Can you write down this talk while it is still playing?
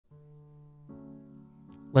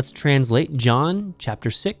Let's translate John chapter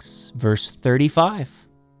 6, verse 35.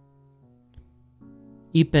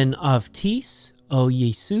 Ipen avtis, o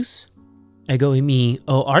Jesus, ego imi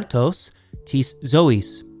o artos, tis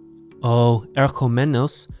zois, o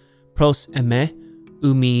erchomenos, pros eme,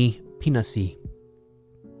 umi pinasi.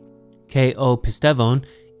 Ke o pistevon,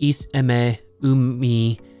 is eme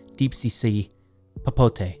umi dipsisi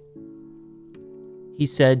papote. He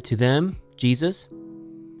said to them, Jesus,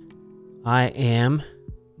 I am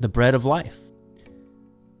the bread of life.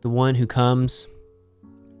 The one who comes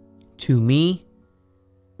to me,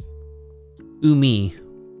 umi,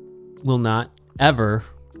 will not ever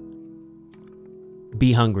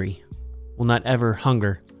be hungry, will not ever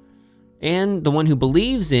hunger. And the one who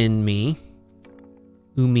believes in me,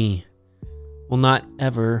 umi, will not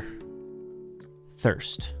ever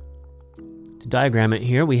thirst. To diagram it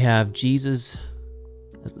here, we have Jesus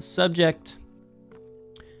as the subject,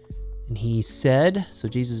 and he said, so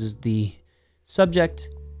Jesus is the subject,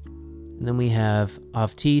 and then we have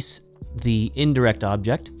avtis, the indirect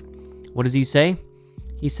object. What does he say?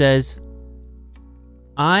 He says,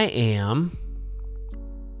 I am,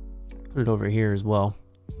 put it over here as well,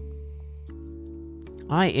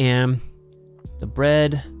 I am the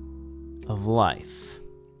bread of life.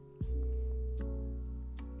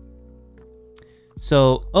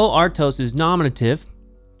 So, o artos is nominative,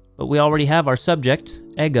 but we already have our subject,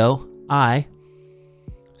 ego, I.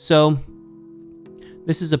 So,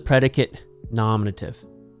 this is a predicate nominative.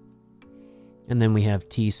 And then we have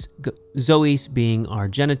tis zois being our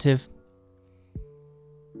genitive.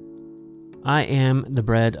 I am the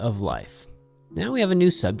bread of life. Now we have a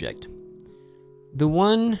new subject. The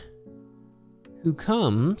one who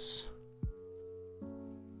comes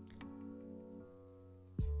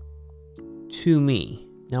to me.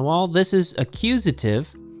 Now, while this is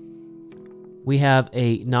accusative, we have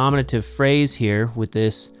a nominative phrase here with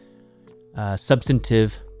this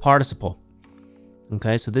substantive participle.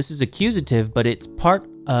 Okay, so this is accusative, but it's part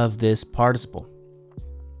of this participle.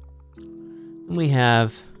 And we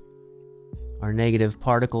have our negative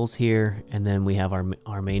particles here, and then we have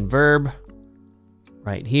our main verb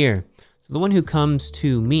right here. So the one who comes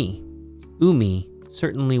to me, umi,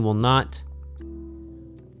 certainly will not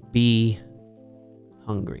be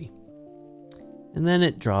hungry. And then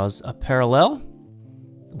it draws a parallel.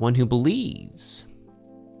 The one who believes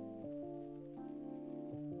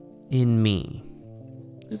in me.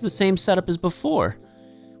 This is the same setup as before.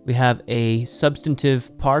 We have a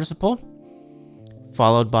substantive participle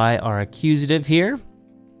followed by our accusative here.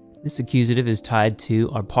 This accusative is tied to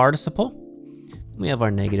our participle. We have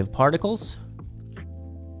our negative particles,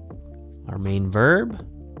 our main verb,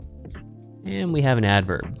 and we have an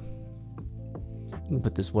adverb. You can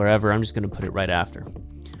put this wherever. I'm just going to put it right after.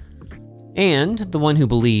 And the one who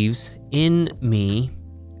believes in me,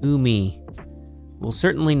 umi, will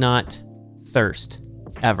certainly not thirst,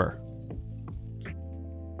 ever.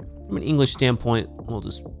 From an English standpoint, we'll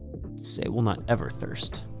just say will not ever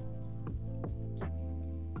thirst.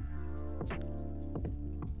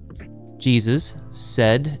 Jesus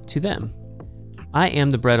said to them, I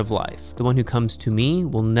am the bread of life. The one who comes to me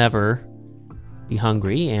will never be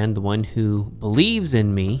hungry, and the one who believes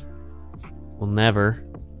in me will never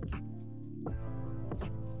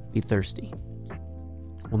be thirsty,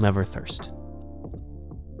 will never thirst.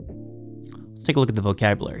 Let's take a look at the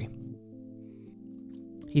vocabulary.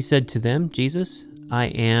 He said to them, Jesus, I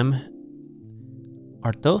am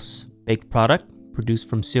artos, baked product, produced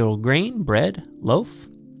from cereal grain, bread, loaf.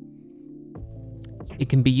 It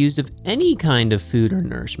can be used of any kind of food or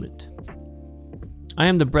nourishment. I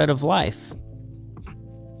am the bread of life.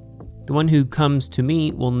 The one who comes to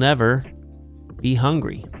me will never be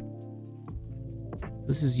hungry.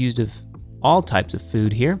 This is used of all types of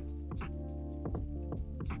food here.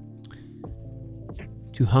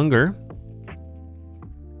 To hunger,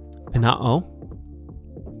 penao,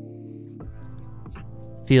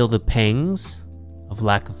 feel the pangs of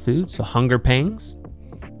lack of food, so hunger pangs,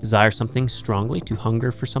 desire something strongly, to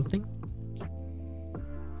hunger for something.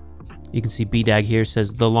 You can see BDAG here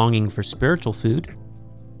says the longing for spiritual food.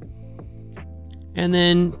 And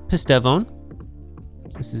then pistevon,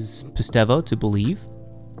 this is pistevo, to believe,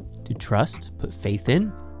 to trust, put faith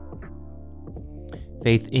in.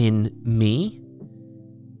 Faith in me.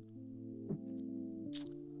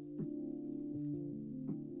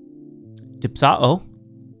 Dipsao,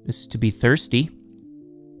 this is to be thirsty,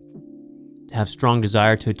 to have strong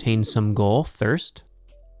desire to attain some goal, thirst.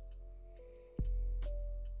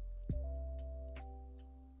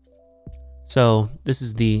 So this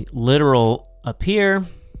is the literal up here.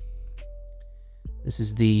 This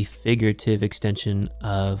is the figurative extension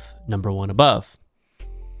of number one above.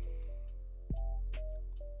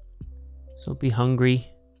 So be hungry,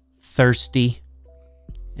 thirsty,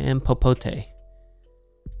 and popote.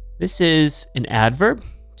 This is an adverb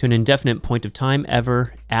to an indefinite point of time,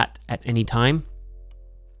 ever, at any time.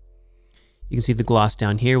 You can see the gloss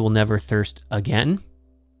down here, will never thirst again.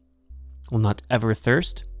 Will not ever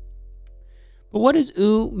thirst. But what does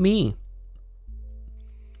oo mean?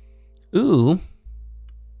 Oo,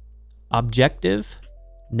 objective,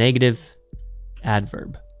 negative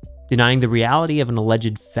adverb, denying the reality of an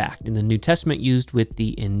alleged fact. In the New Testament, used with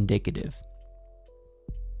the indicative.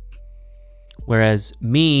 Whereas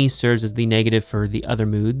me serves as the negative for the other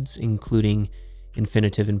moods, including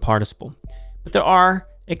infinitive and participle. But there are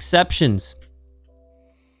exceptions.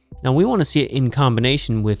 Now we want to see it in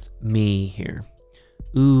combination with me here.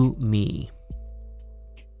 Oo, me.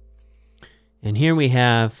 And here we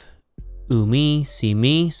have oo, me, see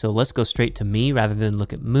me. So let's go straight to me rather than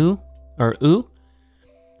look at moo or oo.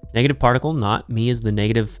 Negative particle, not. Me is the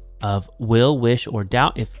negative of will, wish, or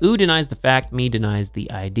doubt. If oo denies the fact, me denies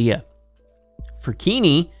the idea. For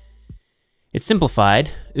kini, it's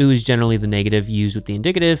simplified. Oo is generally the negative used with the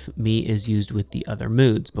indicative. Me is used with the other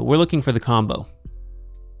moods. But we're looking for the combo.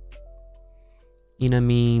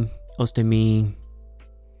 Inami, ostemi,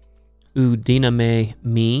 udiname,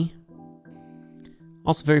 me.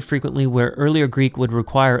 Also very frequently where earlier Greek would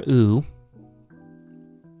require oo.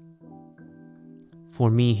 For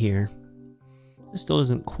me here. This still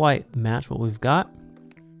doesn't quite match what we've got.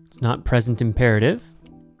 It's not present imperative.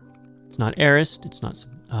 It's not aorist. It's not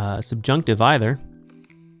subjunctive either.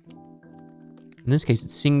 In this case,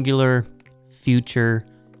 it's singular, future,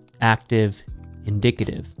 active,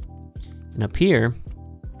 indicative. And up here,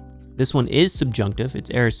 this one is subjunctive.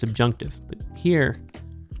 It's aorist subjunctive. But here,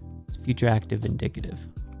 it's future, active, indicative.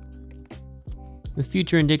 With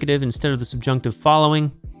future indicative instead of the subjunctive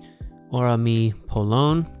following, ora mi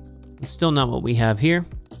polon. It's still not what we have here.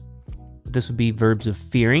 But this would be verbs of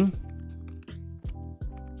fearing.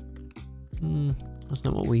 That's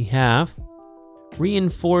not what we have.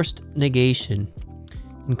 Reinforced negation.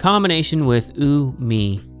 In combination with oo,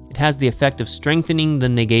 me, it has the effect of strengthening the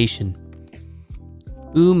negation.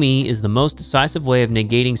 Oo, me is the most decisive way of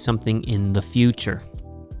negating something in the future.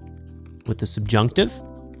 With the subjunctive,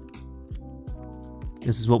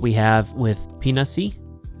 this is what we have with pinasi.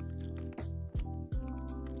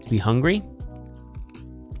 Be hungry?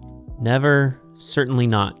 Never, certainly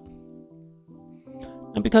not.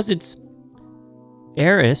 And because it's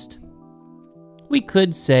aorist, we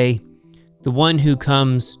could say, the one who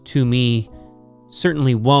comes to me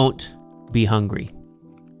certainly won't be hungry.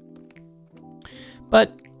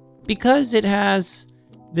 But because it has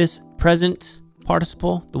this present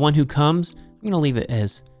participle, the one who comes, I'm going to leave it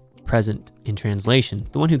as present in translation.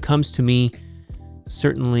 The one who comes to me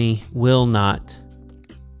certainly will not,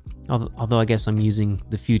 although I guess I'm using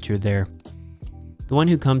the future there. The one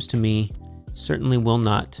who comes to me certainly will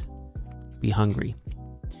not be hungry.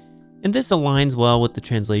 And this aligns well with the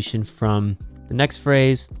translation from the next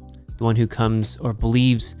phrase, the one who comes or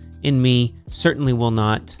believes in me certainly will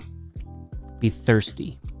not be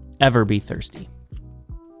thirsty, ever be thirsty.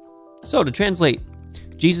 So to translate,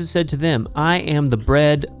 Jesus said to them, I am the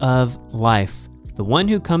bread of life. The one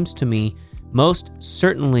who comes to me most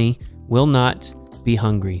certainly will not be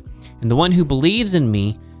hungry. And the one who believes in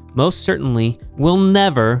me most certainly will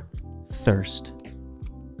never thirst.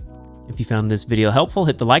 If you found this video helpful,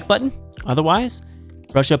 hit the like button. Otherwise,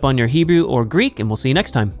 brush up on your Hebrew or Greek, and we'll see you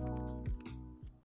next time.